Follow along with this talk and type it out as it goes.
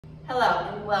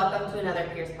Hello and welcome to another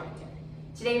Pearce Pointer.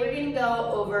 Today we're going to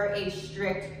go over a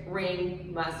strict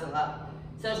ring muscle up.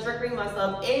 So strict ring muscle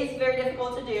up is very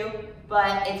difficult to do,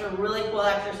 but it's a really cool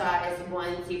exercise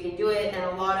once you can do it, and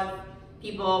a lot of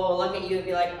people will look at you and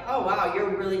be like, oh wow,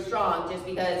 you're really strong, just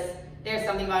because there's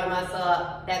something about a muscle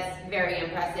up that's very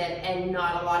impressive and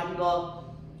not a lot of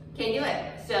people can do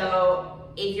it. So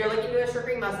if you're looking to do a strict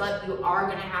ring muscle up, you are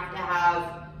going to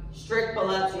have strict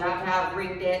pull-ups, you have to have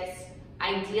ring dips.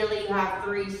 Ideally, you have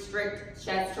 3 strict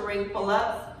chest to ring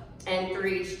pull-ups and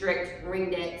 3 strict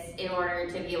ring dips in order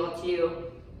to be able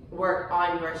to work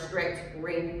on your strict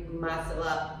ring muscle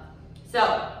up.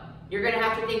 So you're gonna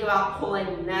have to think about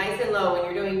pulling nice and low. When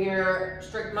you're doing your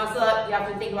strict muscle up, you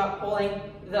have to think about pulling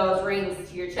those rings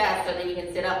to your chest so that you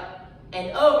can sit up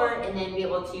and over and then be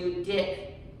able to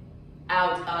dip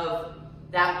out of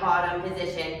that bottom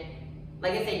position.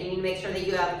 Like I said, you need to make sure that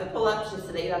you have the pull-ups just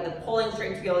so that you have the pulling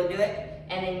strength to be able to do it.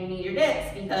 And then you need your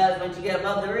dips, because once you get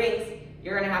above the rings,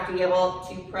 you're gonna have to be able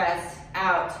to press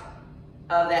out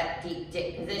of that deep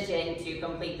dip position to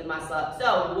complete the muscle up.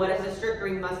 So what does a strict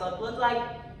ring muscle up look like?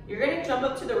 You're gonna jump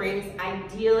up to the rings.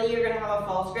 Ideally, you're gonna have a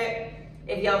false grip.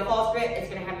 If you have a false grip, it's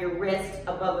gonna have your wrist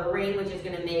above the ring, which is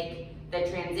gonna make the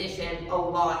transition a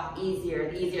lot easier.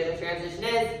 The easier the transition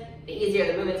is, the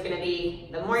easier the movement's gonna be,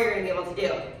 the more you're gonna be able to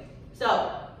do.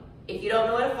 So if you don't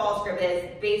know what a false grip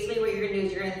is, basically what you're gonna do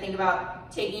is you're gonna think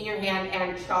about taking your hand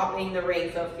and chopping the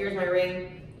ring. So here's my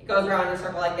ring, it goes around in a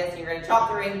circle like this, and you're gonna chop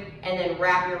the ring and then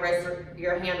wrap your wrist or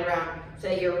your hand around so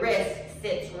that your wrist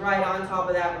sits right on top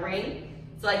of that ring.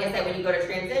 So like I said, when you go to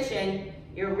transition,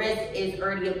 your wrist is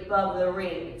already above the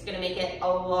ring. It's gonna make it a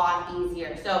lot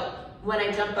easier. So when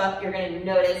I jump up, you're gonna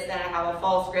notice that I have a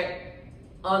false grip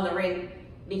on the ring,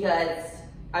 because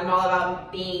I'm all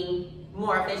about being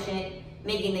more efficient,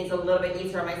 making things a little bit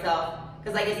easier on myself.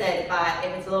 Because like I said,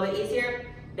 if it's a little bit easier,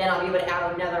 then I'll be able to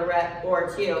add another rep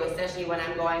or 2, especially when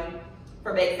I'm going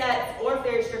for big sets or if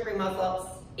there's strict ring muscle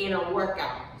ups in a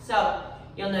workout. So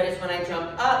you'll notice when I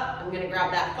jump up, I'm gonna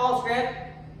grab that false grip,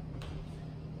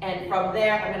 and from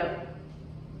there, I'm gonna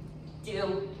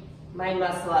do my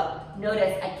muscle up.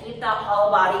 Notice I keep that hollow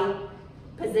body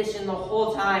position the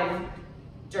whole time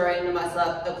during the muscle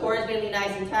up. The core is gonna be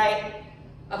nice and tight.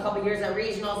 A couple years at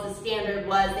regionals, the standard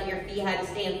was that your feet had to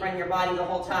stay in front of your body the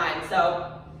whole time.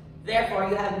 So therefore,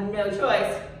 you have no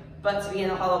choice but to be in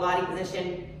a hollow body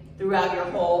position throughout your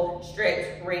whole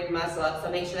strict ring muscle up. So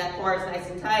make sure that core is nice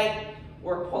and tight.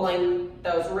 We're pulling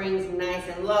those rings nice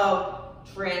and low,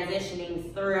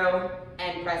 transitioning through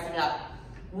and pressing up.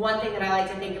 One thing that I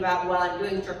like to think about while I'm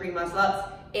doing strict ring muscle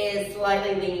ups is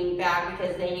slightly leaning back,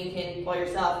 because then you can pull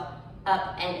yourself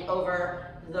up and over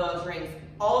those rings.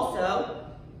 Also,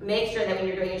 make sure that when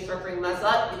you're doing a strict ring muscle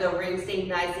up, the rings stay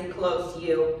nice and close to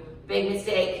you. Big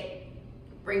mistake,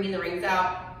 bringing the rings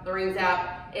out. The rings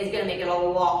out is gonna make it a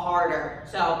lot harder.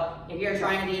 So if you're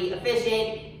trying to be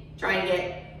efficient, trying to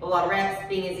get a lot of reps,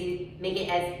 make it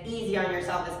as easy on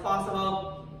yourself as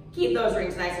possible, keep those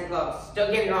rings nice and close.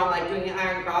 Don't get me wrong, like doing an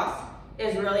iron cross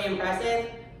is really impressive,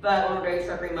 but when we're doing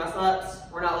strict ring muscle ups,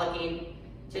 we're not looking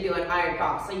to do an iron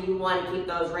cross. So you wanna keep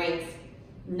those rings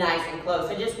nice and close.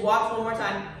 So just watch one more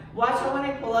time. Watch how when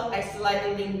I pull up, I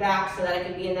slightly lean back so that I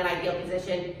can be in that ideal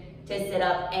position to sit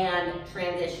up and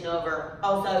transition over.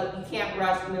 Also, you can't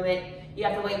rush the movement. You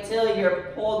have to wait till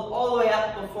you're pulled all the way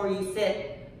up before you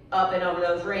sit up and over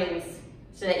those rings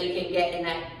so that you can get in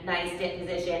that nice dip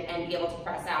position and be able to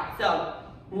press out. So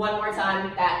one more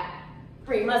time, that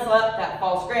free muscle up, that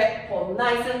false grip, pull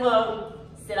nice and low,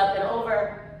 sit up and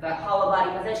over, that hollow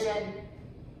body position,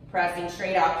 pressing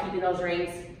straight out, keeping those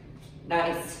rings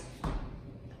nice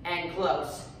and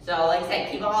close. So like I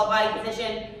said, keep a hollow body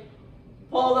position,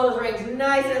 pull those rings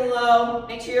nice and low,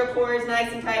 make sure your core is nice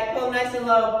and tight, pull them nice and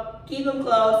low, keep them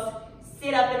close,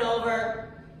 sit up and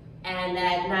over, and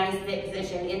that nice dip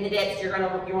position. In the dips, you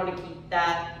want to keep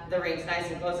the rings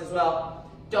nice and close as well.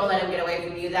 Don't let them get away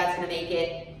from you. That's going to make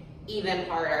it even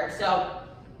harder. So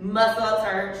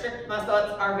strict muscle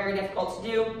ups are very difficult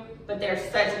to do, but they're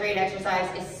such a great exercise,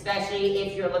 especially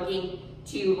if you're looking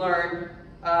to learn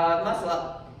muscle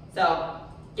up. So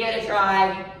give it a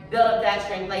try, build up that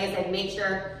strength. Like I said, make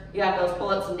sure you have those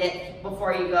pull-ups and dips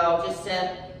before you go.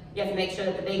 You have to make sure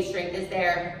that the base strength is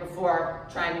there before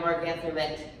trying more advanced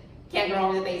movement. Can't go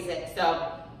wrong with the basics.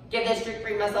 So give this strict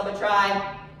ring muscle up a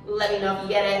try. Let me know if you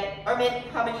get it, or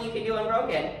how many you can do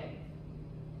unbroken.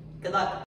 Good luck.